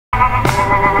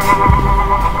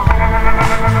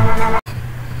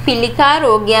පිළිකා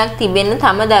රෝගයක් තිබෙන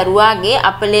තම දරුවාගේ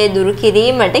අපලය දුරු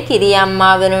කිරීමට කිරි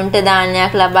අම්මාවරුන්ට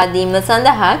දානයක් ලබා දීම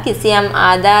සඳහා කිසියම්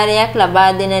ආධාරයක්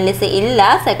ලබා දෙන ලෙස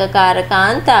ඉල්ලා සැකකාර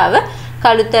කාන්තාව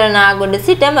කළුතර නාගොඩ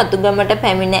සිට මතුගමට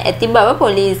පැමිණ ඇති බව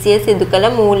පොලිසිය සිදු කළ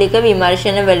මූලික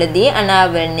විමර්ශනවලදී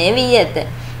අනාවරණය වී ඇත.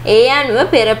 ඒ අනුව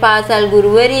පෙර පාසල්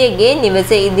ගුරුවරියගේ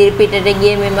නිවස ඉදිරිපිටට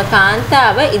ගිය මෙම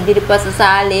කාන්තාව ඉදිරිපස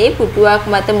සාලේ පුටුවක්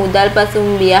මත මුදල්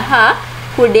පසුම්බිය හා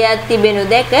කුඩයක් තිබෙනු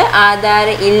දැක ආධාර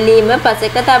ඉල්ලීම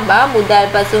පසෙක තබා මුදල්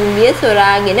පසුම්බිය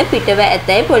සොරාගෙන පිටව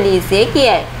ඇතැයි පොලිසිය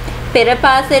කියයි. පෙර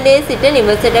පාසලේ සිට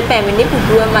නිවසට පැමිණි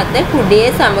පුටුව මත කුඩේ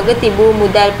සමග තිබූ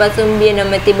මුදල් පසුම්බිය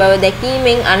නොමැති බව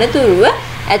දැකීමෙන් අනතුරුව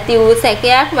ඇති වූ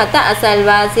සැකයක් මත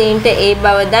අසල්වාසීන්ට ඒ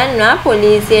බව දන්වා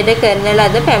පොලිසියට කරන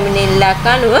ලද පැමිණිල්ලක්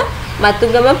අනුව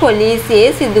මතුගම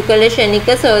පොලිසියේ සිදු කළ ෂණික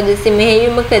සෝදිසි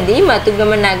මෙහෙයුමකදී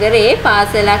මතුගම නගරයේ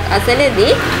පාසලක්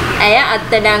අසලදී ඇය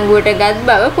අත්අඩංගුවට ගත්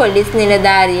බව පොලිස්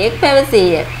නිලධාරියෙක්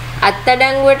පැවසීය.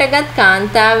 අත්අඩංගුවට ගත්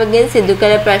කාන්තාවගෙන් සිදු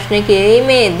කළ ප්‍රශ්න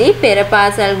කිරීමේදී පෙර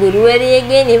පාසල්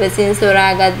ගුරුවරියගේ නිවසින්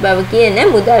සොරාගත් බව කියන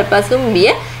මුදල් පසුම්බිය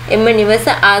එම නිවස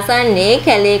ආසන්නයේ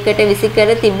කැලයකට විසිකර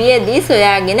තිබියදී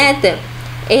සොයාගෙන ඇත.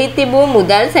 එහි තිබූ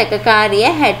මුදල් සැකකාරිය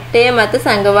 70 මත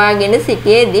සංගවාගෙන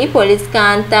සිටියේදී පොලිස්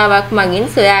කාන්තාවක් මගින්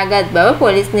සොයාගත් බව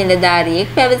පොලිස්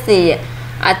නිලධාරියෙක් පැවසීය.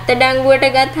 අත්අඩංගුවට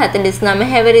ගත් 49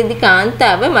 හැවිරිදි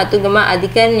කාන්තාව මතුගම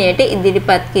අධිකරණයට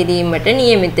ඉදිරිපත් කිරීමට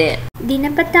නියමිතය.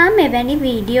 දිනපතා මෙවැනි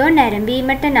වීඩියෝ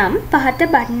නැරඹීමට නම් පහත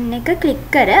බටන් එක ක්ලික්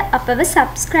කර අපව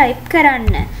සබ්ස්ක්‍රයිබ්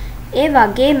කරන්න. ඒ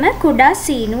වගේම කුඩා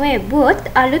සීනුව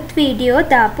එබ්බුවොත් අලුත් වීඩියෝ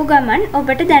දාපු ගමන්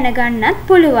ඔබට දැනගන්නත්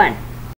පුළුවන්.